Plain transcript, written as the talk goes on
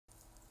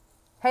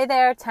Hey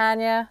there,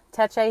 Tanya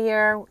Teche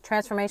here,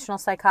 Transformational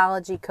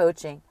Psychology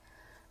Coaching.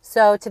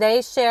 So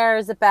today's share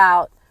is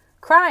about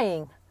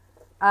crying.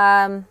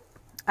 I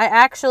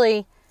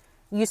actually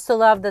used to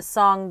love the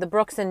song, the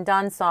Brooks and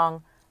Dunn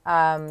song,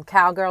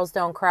 Cowgirls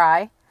Don't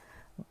Cry.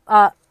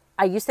 I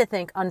used to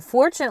think,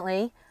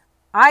 unfortunately,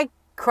 I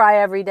cry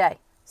every day.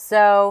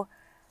 So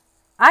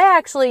I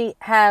actually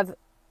have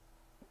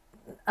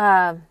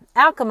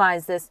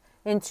alchemized this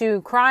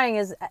into crying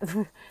is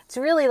it's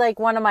really like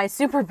one of my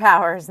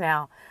superpowers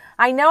now.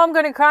 I know I'm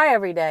going to cry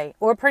every day,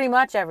 or pretty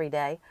much every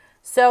day,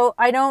 so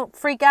I don't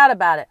freak out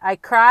about it. I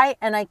cry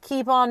and I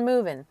keep on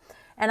moving.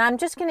 And I'm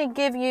just going to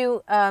give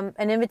you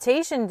an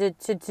invitation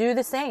to do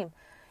the same.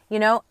 You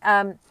know,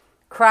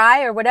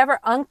 cry or whatever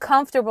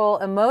uncomfortable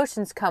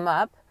emotions come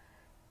up,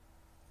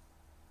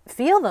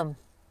 feel them.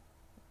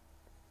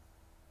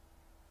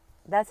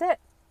 That's it.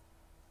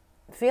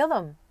 Feel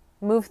them.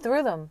 Move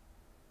through them.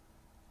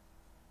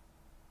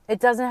 It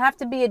doesn't have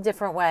to be a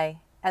different way,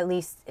 at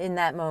least in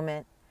that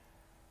moment.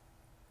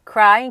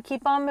 Cry and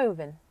keep on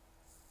moving.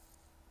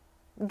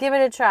 Give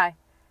it a try.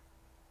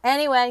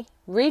 Anyway,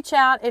 reach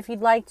out if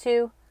you'd like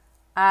to.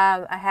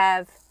 I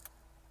have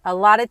a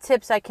lot of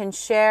tips I can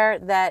share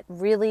that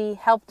really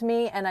helped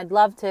me, and I'd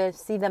love to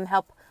see them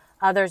help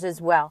others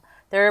as well.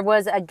 There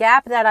was a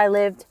gap that I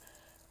lived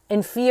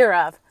in fear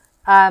of.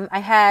 I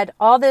had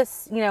all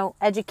this,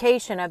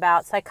 education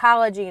about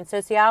psychology and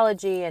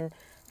sociology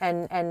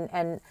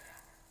and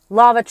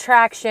law of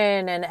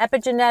attraction and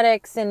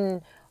epigenetics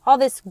and all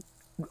this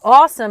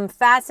awesome,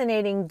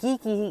 fascinating,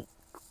 geeky,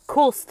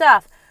 cool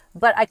stuff.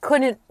 But I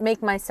couldn't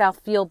make myself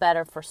feel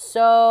better for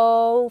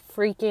so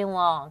freaking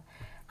long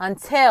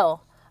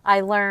until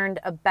I learned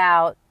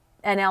about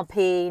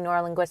NLP,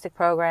 neuro-linguistic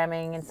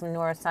programming, and some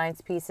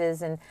neuroscience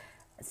pieces and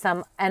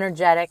some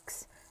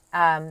energetics.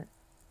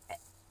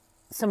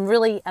 Some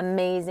really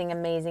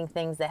amazing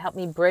things that helped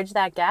me bridge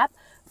that gap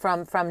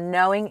from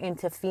knowing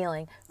into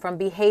feeling, from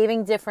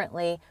behaving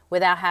differently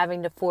without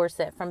having to force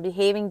it, from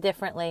behaving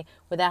differently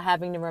without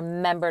having to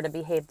remember to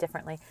behave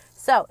differently.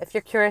 So if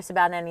you're curious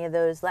about any of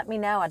those, let me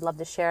know. I'd love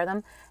to share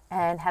them,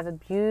 and have a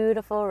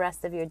beautiful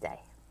rest of your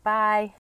day. Bye.